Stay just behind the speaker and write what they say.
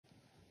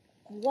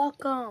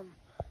Welcome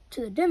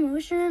to the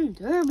Demolition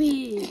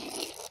Derby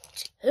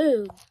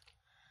 2.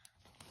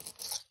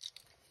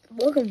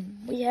 Welcome,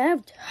 we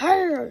have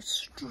tire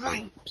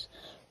stripes.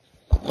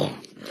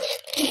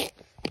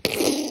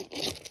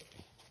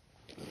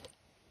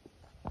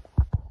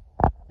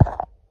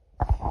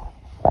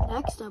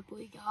 Next up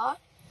we got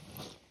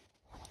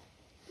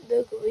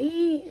the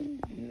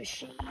green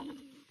machine.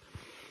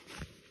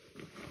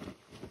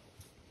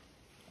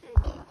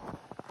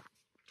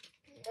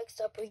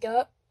 Next up we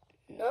got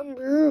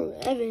number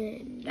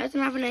 11.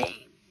 Doesn't have a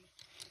name.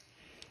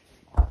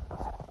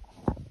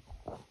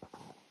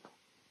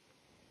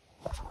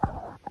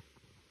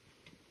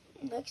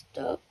 Next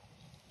up,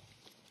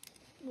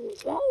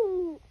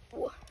 whoa.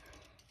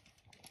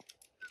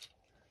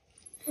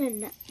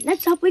 And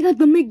next up we got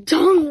the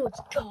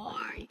McDonald's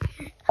car.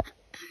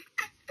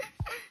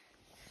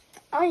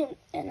 I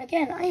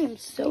am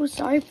so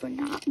sorry for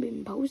not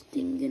been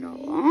posting in a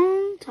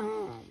long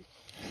time.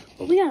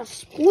 But we got a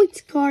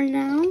sports car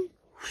now.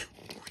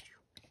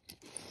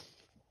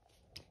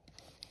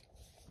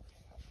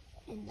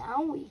 And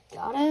now we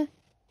got a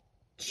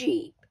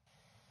Jeep.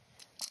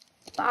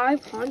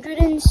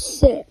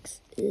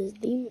 506 is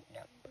the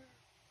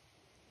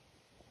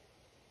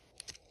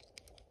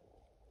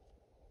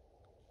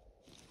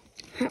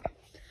number.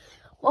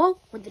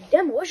 Well, when the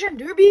Demolition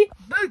Derby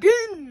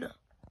begin,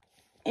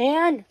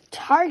 and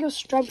Tiger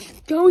Stripe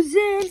goes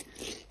in.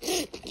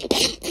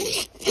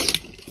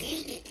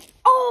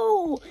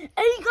 Oh, and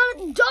he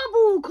got a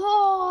double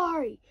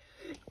car.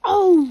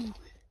 Oh,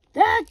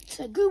 that's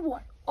a good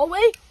one. Oh,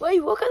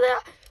 wait, look at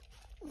that.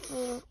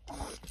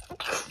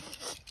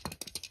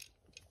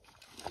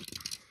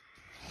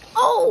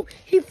 Oh,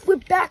 he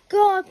flipped back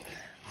up.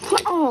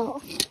 Oh,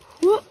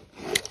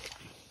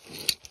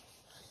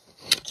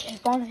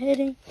 keep on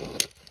hitting.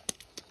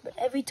 But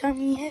every time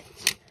he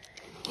hits,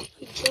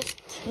 he just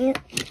can't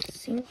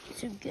seem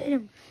to get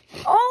him.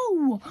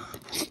 Oh!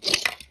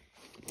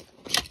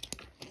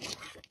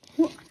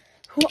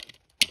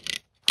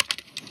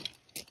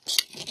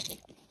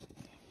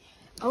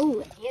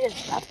 Oh, he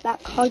just left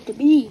that car to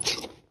be.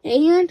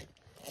 And,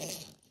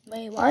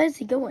 wait, why is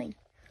he going?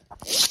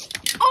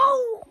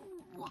 Oh!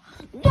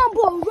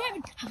 Number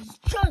 11 has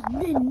just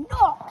been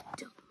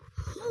knocked.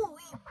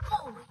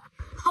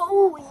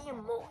 Holy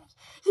moly.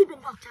 He's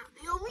been knocked out of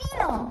the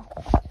arena.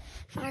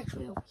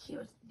 Actually, over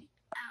here is the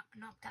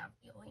knocked out of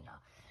the arena.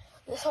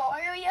 This whole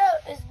area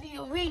is the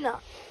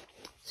arena.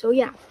 So,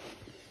 yeah.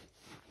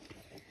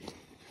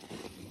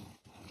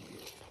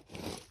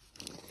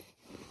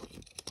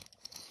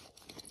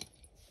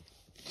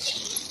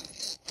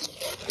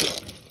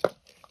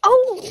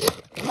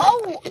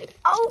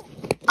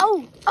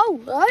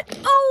 What?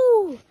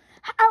 Oh!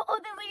 Out of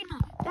the arena.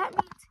 That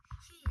means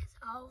he is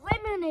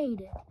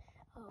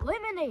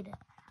eliminated.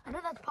 I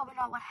know that's probably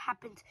not what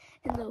happens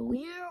in the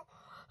real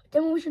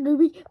Demolition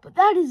Derby, but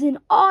that is in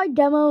our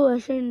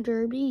Demolition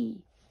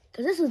Derby.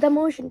 Because this is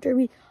Demolition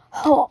Derby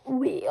Hot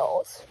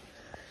Wheels.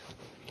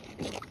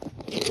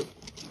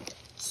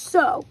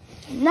 So,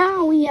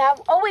 now we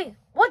have... Oh, wait.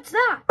 What's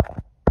that?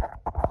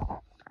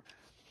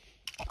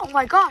 Oh,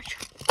 my gosh.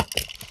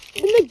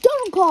 The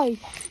McDonald's car.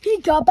 He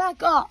got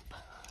back up.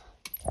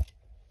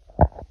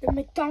 The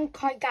McDonald's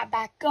car got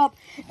back up.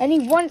 And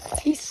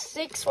he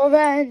seeks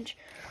revenge.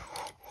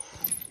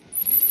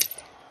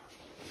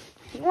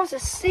 He wants to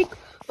seek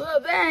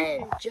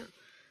revenge.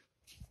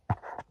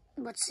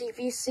 Let's see if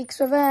he seeks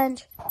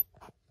revenge.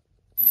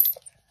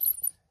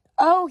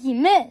 Oh, he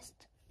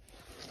missed.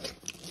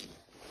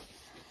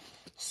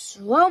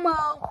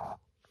 Slow-mo.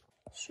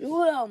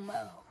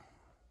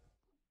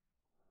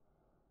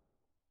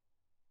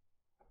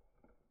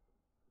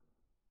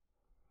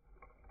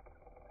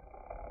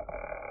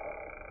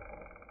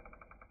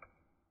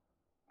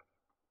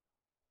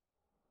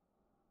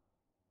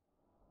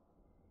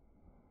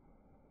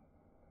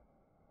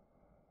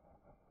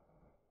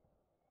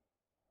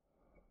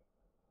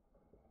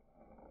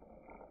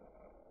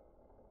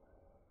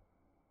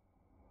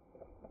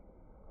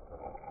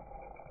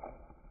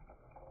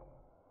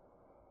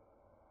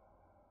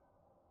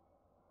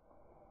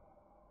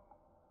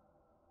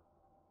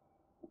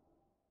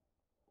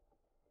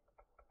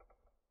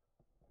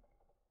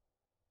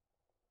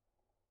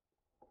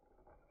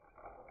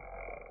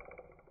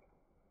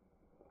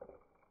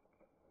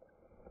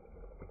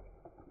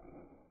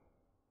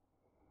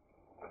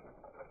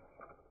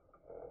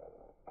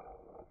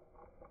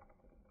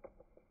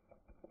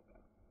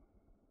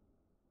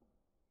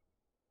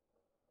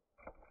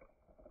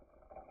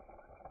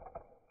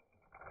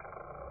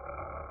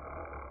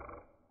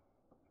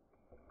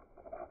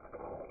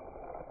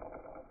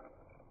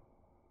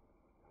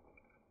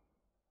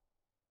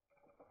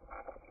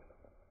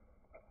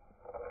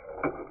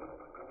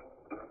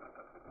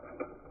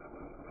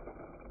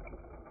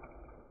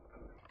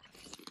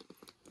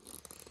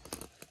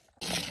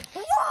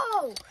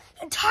 Whoa!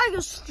 And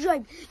Tiger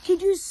Stripe.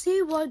 Did you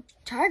see what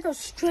Tiger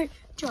Stripe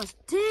just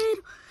did?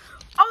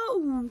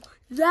 Oh,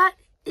 that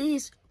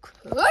is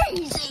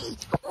crazy.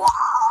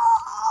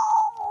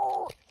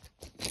 Whoa!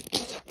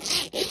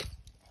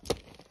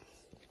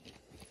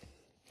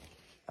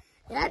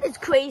 That is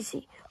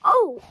crazy.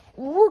 Oh,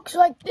 looks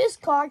like this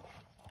card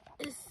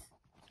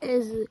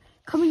is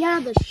coming out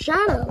of the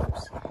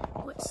shadows.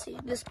 Let's see,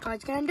 this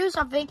card's gonna do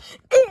something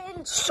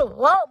in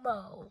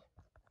slow-mo.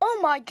 Oh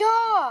my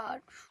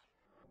gosh.